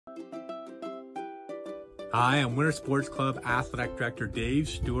Hi, I'm Winter Sports Club Athletic Director Dave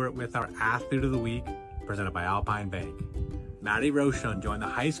Stewart with our Athlete of the Week, presented by Alpine Bank. Madi Rochon joined the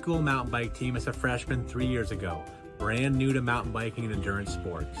high school mountain bike team as a freshman 3 years ago, brand new to mountain biking and endurance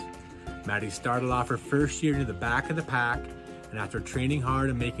sports. Madi started off her first year near the back of the pack, and after training hard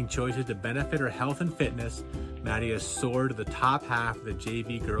and making choices to benefit her health and fitness, Madi has soared to the top half of the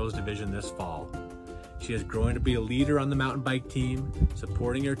JV girls division this fall. She has grown to be a leader on the mountain bike team,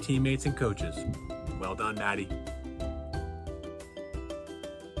 supporting her teammates and coaches. Well done, Madi.